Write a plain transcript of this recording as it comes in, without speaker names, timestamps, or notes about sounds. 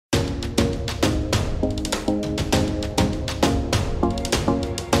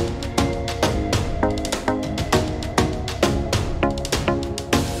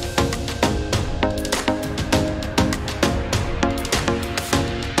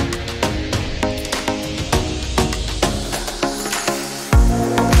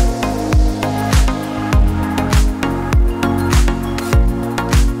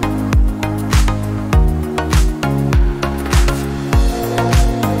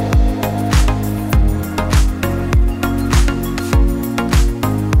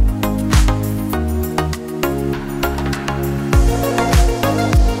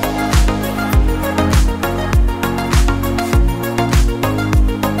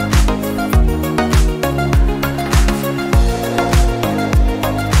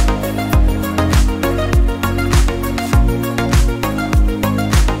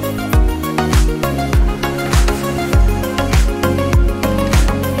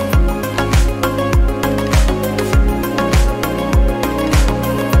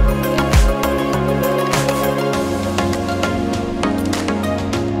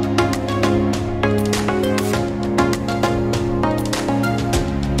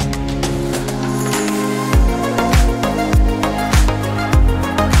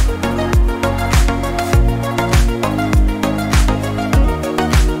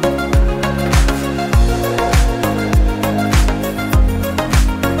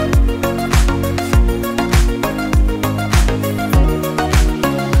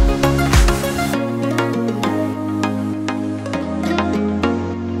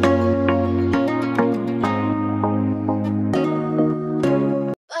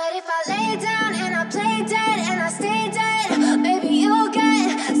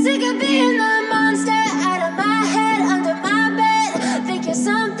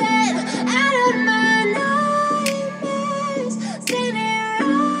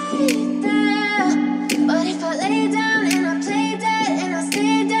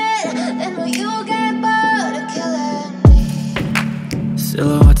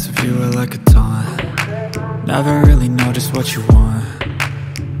Never really know just what you want.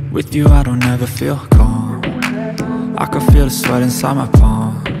 With you I don't ever feel calm. I can feel the sweat inside my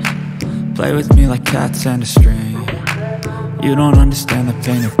palms. Play with me like cats and a string. You don't understand the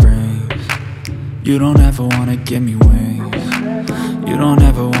pain it brings. You don't ever wanna give me wings. You don't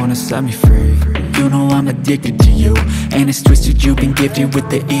ever wanna set me free. You know I'm addicted to you, and it's twisted, you've been gifted with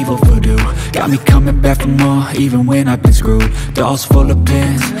the evil voodoo. Got me coming back for more, even when I've been screwed. Dolls full of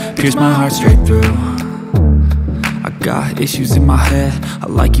pins, pierce my heart straight through. I got issues in my head, I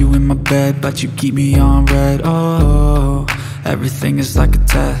like you in my bed, but you keep me on red. Oh, everything is like a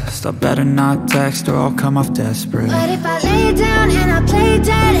test, I better not text or I'll come off desperate. But if I lay down and I play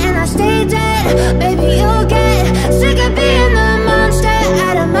dead and I stay dead, baby you'll get sick of being the monster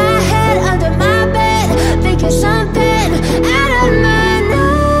out of my head, under my bed, think you're something out of my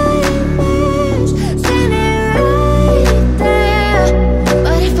nightmares, standing right there.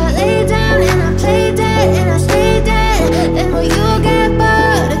 But if I lay down and I play dead and I stay dead, then will you get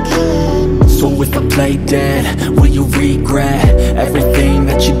bored of killing me? So if I play dead, will you regret everything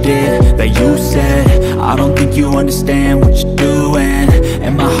that you did, that you said? I don't think you understand what you're doing,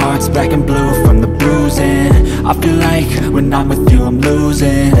 and my heart's black and blue from the bruising. I feel like when I'm with you I'm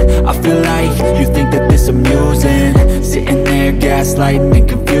losing. I feel like you think that this amusing, sitting there gaslighting and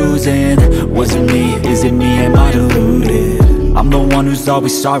confusing. Was it me? Is it me? Am I deluded? I'm the one who's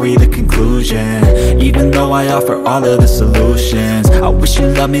always sorry, the conclusion, even though I offer all of the solutions. I wish you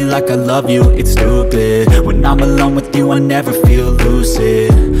loved me like I love you, it's stupid. When I'm alone with you I never feel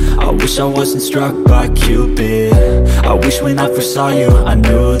lucid. I wish I wasn't struck by Cupid. I wish when I first saw you I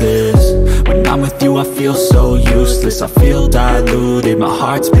knew this. When I'm with you I feel so useless, I feel diluted, my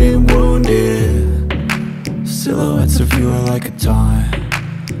heart's been wounded. Silhouettes of you are like a taunt.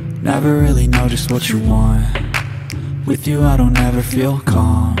 Never really know just what you want. With you I don't ever feel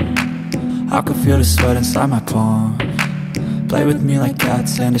calm. I can feel the sweat inside my palms. Play with me like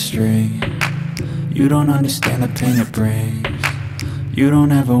cats and a string. You don't understand the pain it brings. You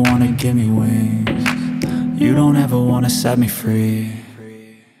don't ever wanna give me wings. You don't ever wanna set me free.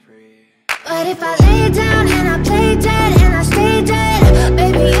 But if I lay down and I play dead and I stay dead,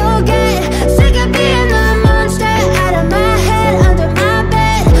 baby you'll get sick of being the monster out of my head, under my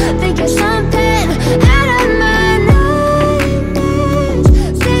bed, think you're something out of my nightmares,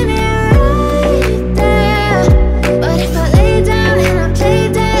 standing right there. But if I lay down and I play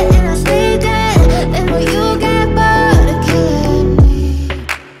dead and I stay dead, then will you get bored of killing me?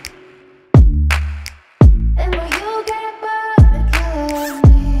 Then will you get bored of killing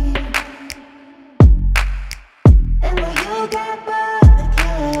me? And will you get bored of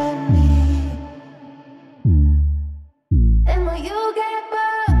killing me? And will you get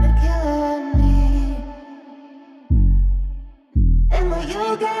bored of killing me? And will you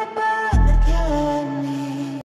get bored?